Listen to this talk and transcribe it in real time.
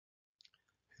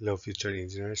Hello future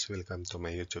engineers, welcome to my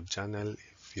YouTube channel.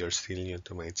 If you're still new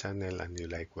to my channel and you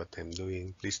like what I'm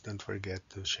doing, please don't forget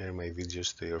to share my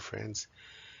videos to your friends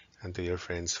and to your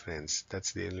friends' friends.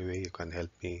 That's the only way you can help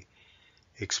me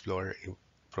explore,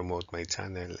 promote my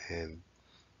channel and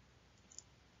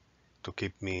to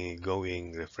keep me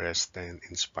going, refreshed and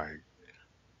inspired.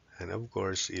 And of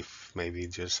course, if my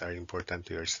videos are important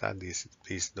to your studies,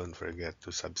 please don't forget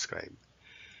to subscribe.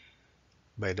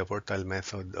 By the portal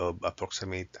method of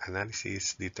approximate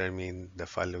analysis, determine the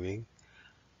following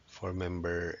for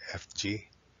member FG.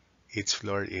 Each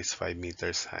floor is 5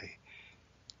 meters high.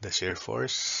 The shear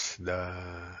force, the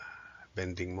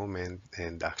bending moment,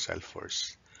 and the axial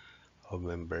force of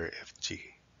member FG.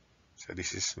 So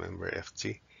this is member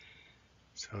FG.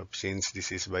 So since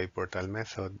this is by portal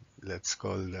method, let's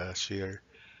call the shear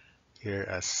here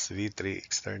as V3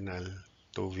 external,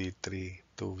 2V3,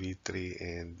 2V3,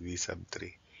 and V sub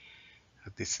 3.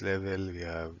 At this level, we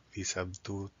have V sub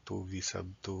 2, 2V sub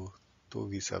 2,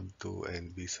 2V sub 2,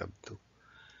 and V sub 2.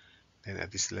 Then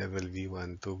at this level,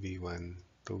 V1, 2V1,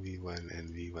 2V1, and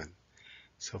V1.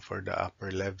 So for the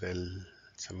upper level,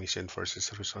 summation force is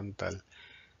horizontal.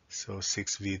 So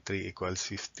 6V3 equals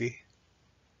 50.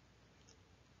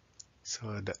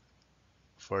 So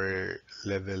for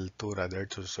level 2 rather,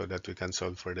 so that we can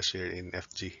solve for the shear in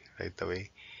FG right away.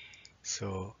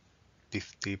 So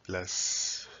 50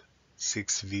 plus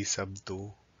 6V sub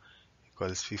 2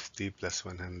 equals 50 plus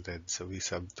 100. So V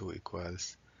sub 2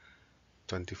 equals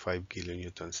 25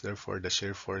 kilonewtons. Therefore, the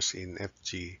shear force in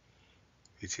FG,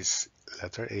 which is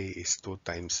letter A, is 2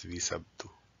 times V sub 2.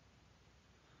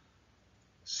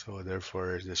 So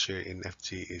therefore, the shear in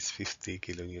FG is 50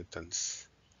 kilonewtons.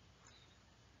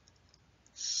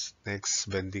 Next,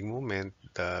 bending moment.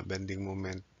 The bending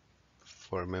moment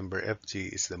for member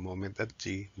FG is the moment at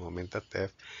G, moment at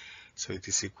F. So it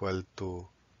is equal to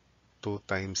 2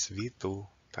 times V2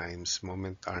 times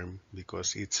moment arm,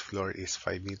 because each floor is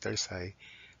 5 meters high.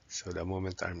 So the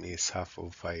moment arm is half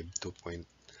of 5,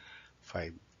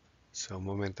 2.5. So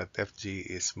moment at FG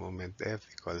is moment F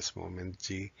equals moment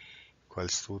G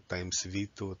equals 2 times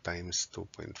V2 times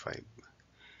 2.5.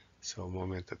 So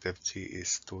moment at FG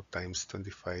is 2 times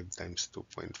 25 times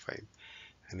 2.5,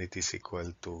 and it is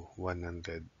equal to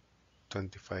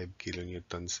 125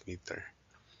 kilonewtons meter.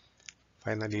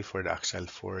 Finally, for the axial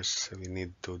force, we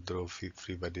need to draw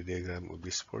free body diagram of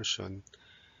this portion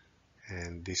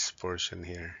and this portion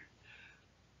here.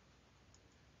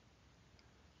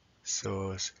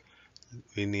 So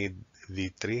we need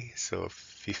V3, so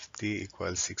 50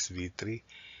 equals 6V3.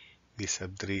 V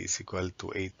sub 3 is equal to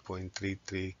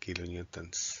 8.33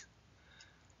 kilonewtons.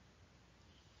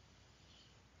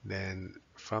 Then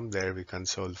from there we can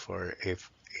solve for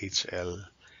FHL.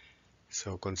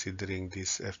 So considering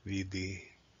this FVD,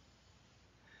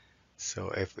 so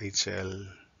FHL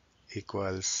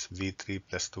equals V3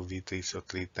 plus 2V3, so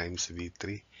 3 times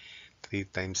V3. 3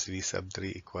 times V sub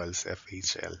 3 equals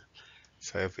FHL.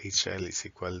 So FHL is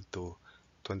equal to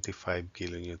 25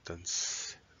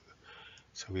 kilonewtons.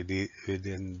 So we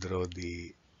then draw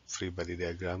the free body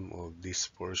diagram of this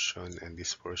portion and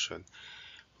this portion.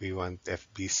 We want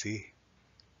FBC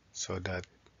so that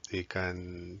we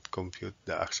can compute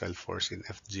the axial force in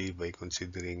FG by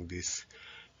considering this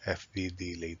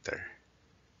FBD later.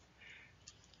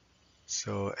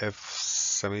 So F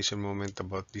summation moment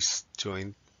about this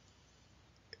joint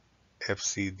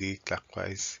FCD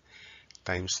clockwise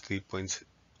times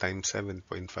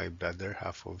 7.5 rather,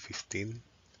 half of 15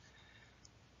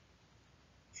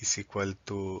 is equal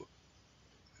to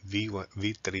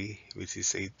V3, which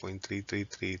is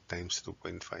 8.333 times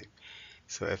 2.5.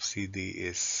 So FCD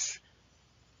is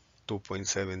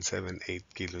 2.778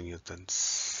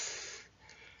 kilonewtons.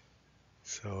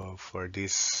 So for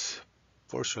this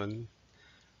portion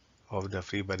of the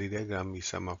free body diagram, we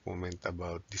sum up moment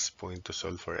about this point to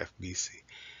solve for FBC.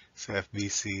 So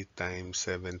FBC times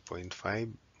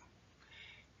 7.5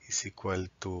 is equal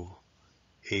to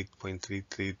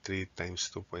 8.333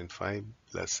 times 2.5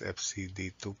 plus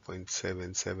FCD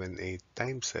 2.778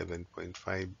 times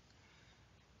 7.5,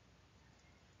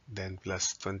 then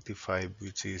plus 25,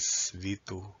 which is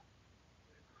V2,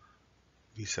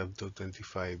 V sub 2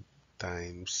 25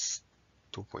 times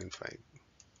 2.5.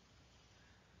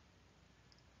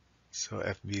 So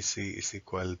FBC is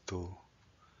equal to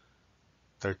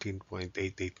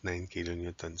 13.889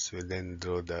 kilonewtons. We then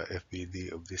draw the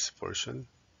FBD of this portion.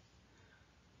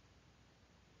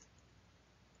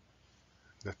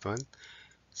 That one.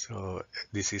 So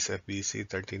this is FBC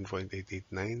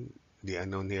 13.889. The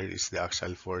unknown here is the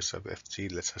axial force of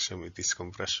FG. Let's assume it is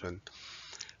compression.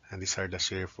 And these are the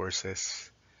shear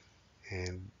forces.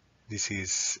 And This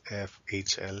is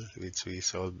FHL, which we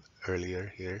solved earlier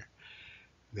here.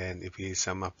 Then if we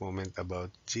sum up moment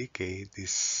about GK,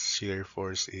 this shear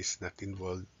force is not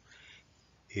involved.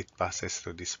 It passes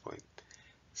through this point.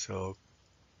 So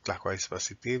clockwise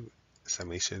positive,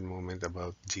 summation moment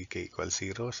about GK equals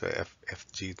 0. So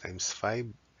FG times 5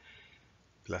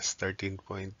 plus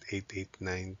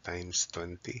 13.889 times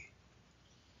 20.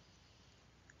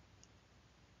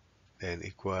 Then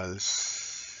equals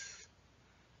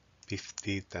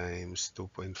 50 times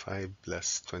 2.5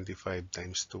 plus 25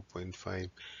 times 2.5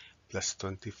 plus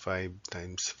 25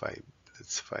 times 5.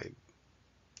 That's 5.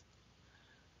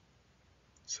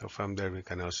 So from there we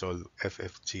can now solve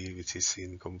FFG, which is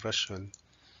in compression.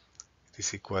 It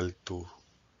is equal to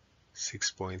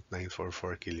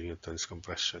 6.944 kilonewtons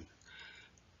compression.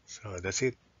 So that's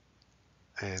it.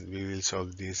 And we will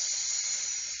solve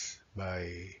this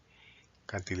by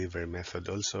cantilever method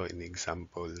also in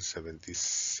example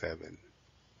 77.